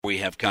We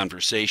have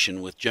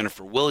conversation with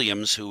Jennifer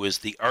Williams, who is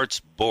the Arts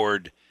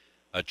Board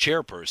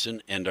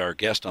chairperson and our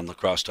guest on La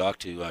Crosse Talk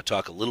to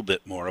talk a little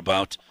bit more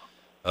about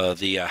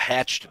the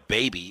hatched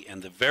baby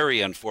and the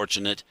very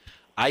unfortunate,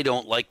 I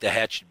don't like the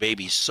hatched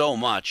baby so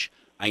much,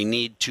 I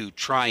need to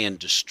try and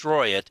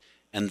destroy it,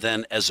 and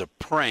then as a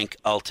prank,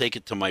 I'll take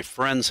it to my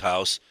friend's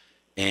house,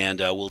 and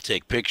we'll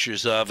take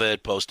pictures of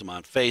it, post them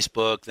on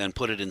Facebook, then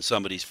put it in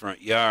somebody's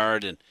front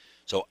yard, and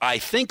so I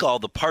think all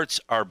the parts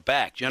are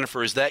back.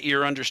 Jennifer, is that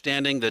your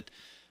understanding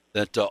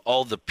that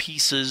all the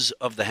pieces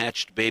of the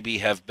hatched baby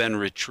have been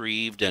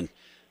retrieved, and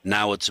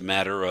now it's a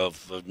matter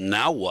of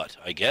now what,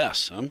 I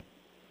guess, huh?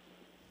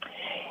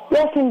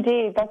 Yes,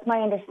 indeed. That's my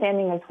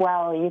understanding as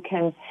well. You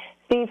can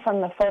see from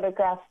the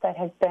photographs that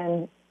have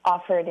been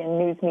offered in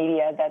news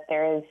media that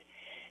there is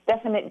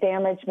definite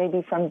damage,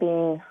 maybe from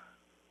being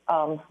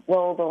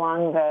rolled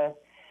along the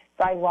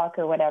sidewalk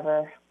or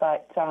whatever,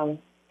 but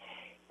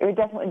it would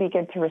definitely be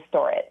good to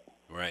restore it.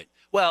 Right.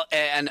 Well,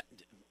 and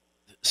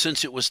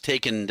since it was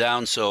taken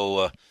down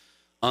so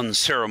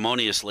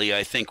unceremoniously,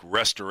 I think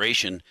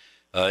restoration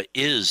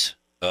is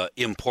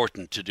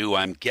important to do.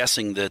 I'm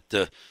guessing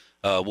that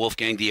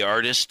Wolfgang, the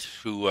artist,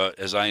 who,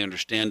 as I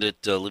understand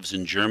it, lives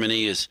in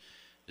Germany, is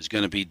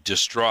going to be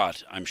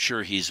distraught. I'm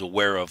sure he's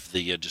aware of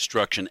the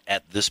destruction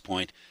at this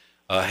point.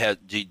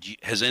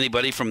 Has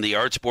anybody from the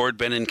Arts Board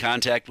been in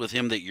contact with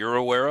him that you're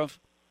aware of?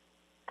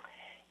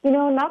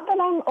 Not that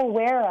I'm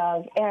aware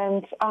of.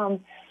 And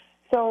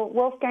so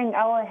Wolfgang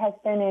Auer has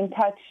been in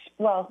touch,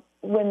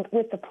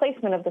 with the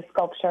placement of the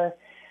sculpture,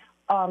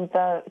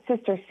 the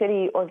Sister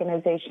City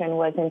organization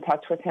was in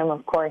touch with him,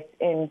 of course,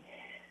 in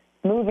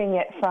moving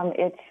it from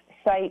its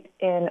site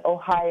in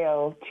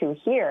Ohio to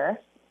here.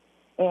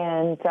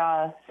 And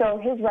so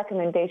his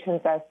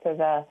recommendations as to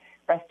the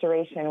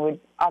restoration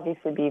would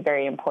obviously be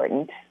very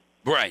important.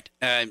 Right.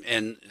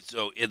 And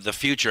so in the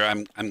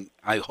future,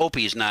 I hope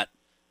he's not,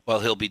 well,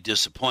 he'll be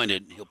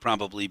disappointed. He'll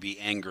probably be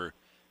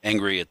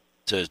angry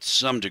to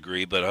some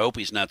degree, but I hope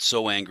he's not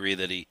so angry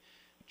that he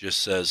just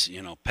says,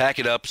 pack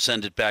it up,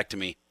 send it back to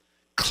me.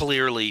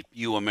 Clearly,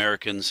 you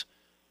Americans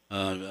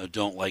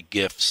don't like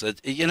gifts.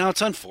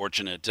 It's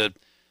unfortunate.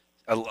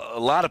 A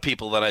lot of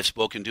people that I've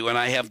spoken to,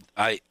 and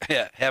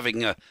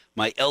having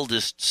my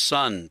eldest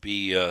son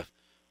be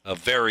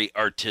very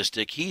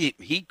artistic.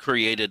 He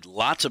created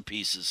lots of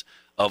pieces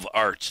of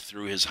art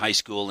through his high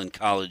school and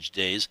college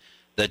days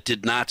that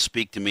did not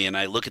speak to me, and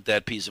I look at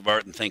that piece of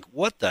art and think,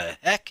 what the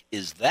heck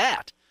is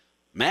that?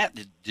 Matt,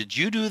 did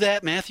you do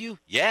that, Matthew?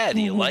 Yeah, do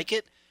you like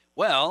it?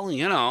 Well,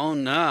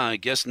 no, I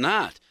guess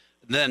not.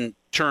 Then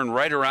turn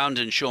right around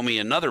and show me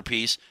another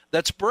piece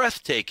that's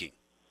breathtaking.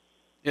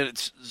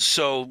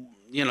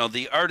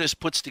 The artist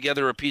puts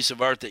together a piece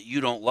of art that you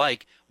don't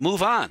like,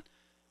 move on.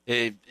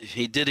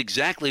 He did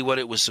exactly what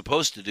it was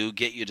supposed to do,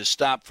 get you to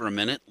stop for a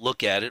minute,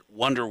 look at it,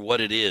 wonder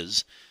what it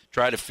is,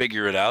 try to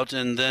figure it out,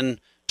 and then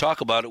talk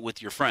about it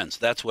with your friends.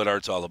 That's what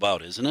art's all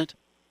about, isn't it?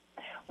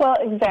 Well,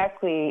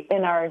 exactly.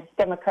 In our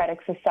democratic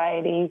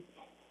society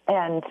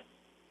and,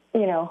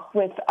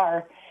 with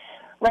our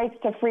rights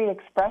to free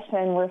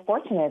expression, we're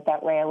fortunate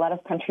that way. A lot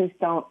of countries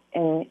don't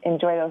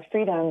enjoy those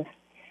freedoms.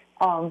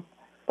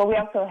 But we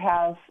also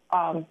have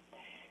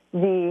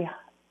the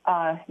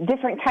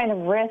different kind of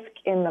risk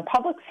in the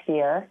public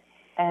sphere.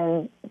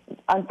 And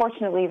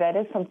unfortunately, that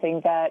is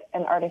something that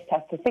an artist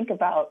has to think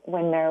about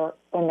when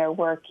their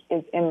work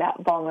is in that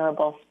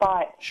vulnerable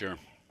spot. Sure.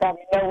 That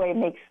in no way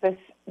makes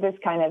this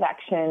kind of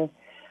action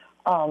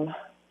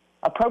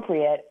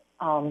appropriate.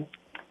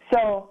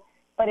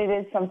 But it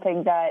is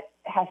something that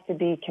has to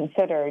be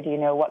considered,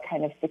 what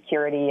kind of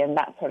security and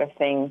that sort of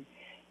thing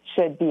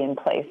should be in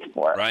place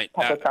for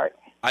public art.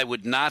 I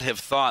would not have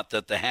thought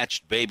that the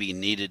hatched baby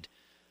needed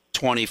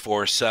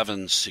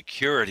 24/7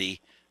 security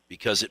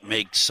because it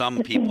makes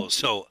some people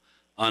so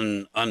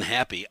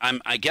unhappy.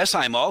 I guess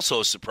I'm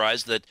also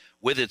surprised that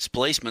with its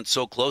placement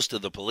so close to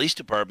the police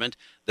department,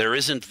 there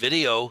isn't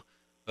video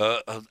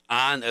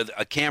on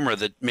a camera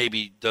that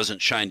maybe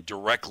doesn't shine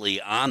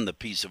directly on the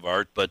piece of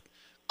art, but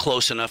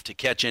close enough to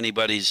catch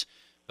anybody's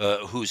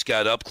who's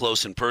got up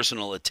close and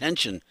personal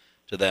attention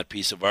to that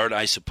piece of art.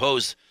 I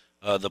suppose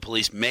the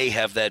police may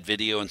have that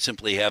video and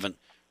simply haven't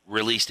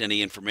released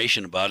any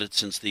information about it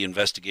since the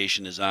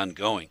investigation is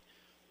ongoing.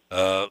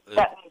 That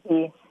may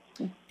be.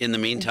 In the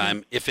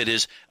meantime, if it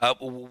is,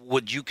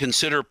 would you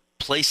consider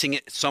placing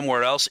it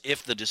somewhere else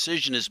if the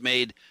decision is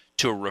made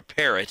to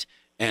repair it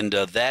and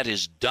that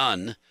is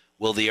done?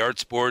 Will the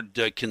Arts Board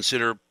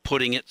consider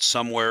putting it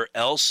somewhere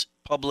else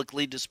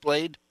publicly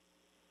displayed?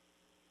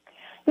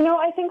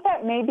 I think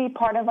that may be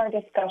part of our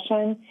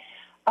discussion.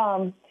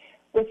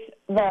 With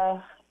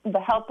the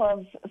help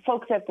of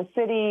folks at the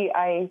city,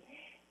 I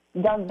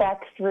dug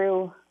back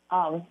through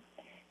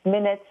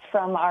minutes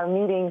from our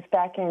meetings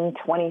back in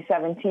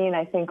 2017,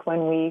 I think,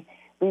 when we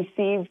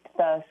received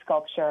the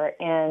sculpture,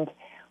 and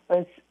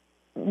was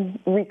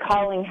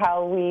recalling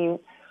how we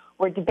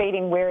were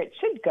debating where it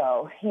should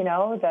go,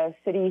 the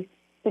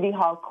city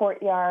hall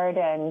courtyard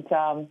and,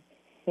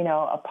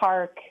 a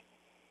park,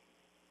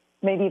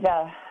 maybe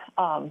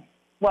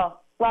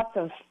lots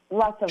of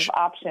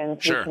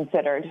options Sure. we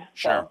considered.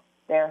 Sure. So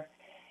there,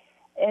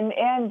 and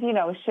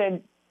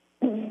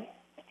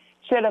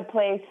should a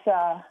place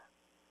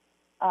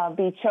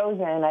be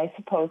chosen, I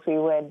suppose we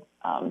would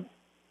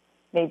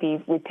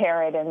maybe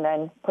repair it and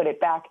then put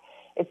it back.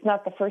 It's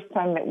not the first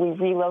time that we've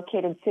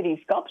relocated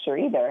city sculpture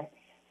either.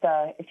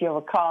 If you'll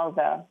recall,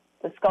 the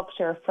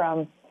sculpture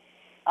from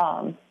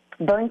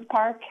Burns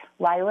Park,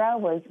 Lyra,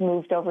 was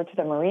moved over to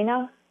the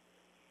marina.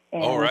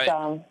 And,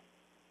 right.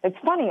 It's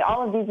funny,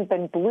 all of these have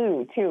been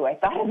blue, too. I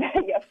thought of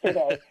that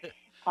yesterday.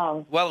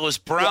 Well, it was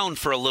brown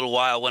for a little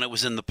while when it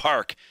was in the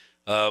park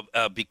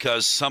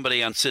because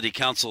somebody on city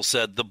council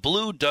said the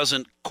blue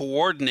doesn't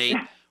coordinate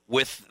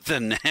with the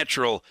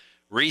natural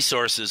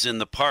resources in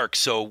the park.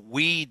 So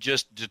we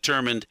just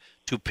determined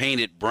to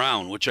paint it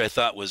brown, which I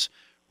thought was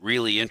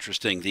really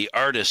interesting. The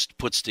artist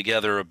puts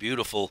together a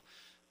beautiful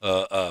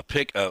a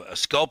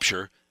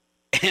sculpture,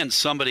 and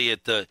somebody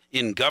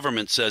in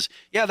government says,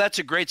 yeah, that's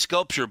a great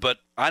sculpture, but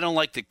I don't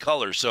like the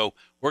color, so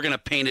we're going to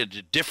paint it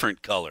a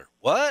different color.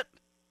 What?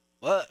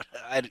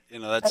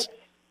 That's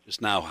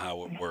just now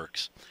how it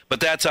works. But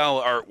that's how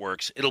art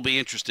works. It'll be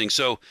interesting.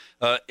 So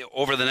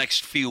over the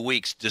next few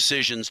weeks,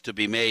 decisions to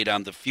be made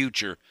on the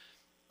future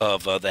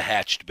of the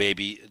hatched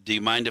baby. Do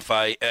you mind if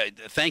I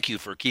thank you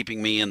for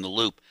keeping me in the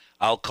loop?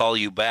 I'll call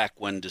you back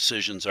when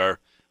decisions are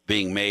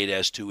being made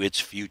as to its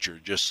future,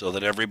 just so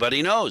that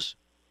everybody knows.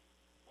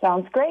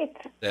 Sounds great.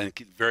 Thank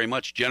you very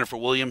much. Jennifer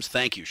Williams,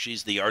 thank you.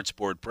 She's the Arts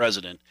Board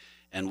president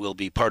and will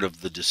be part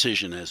of the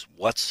decision as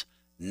what's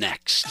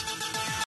next.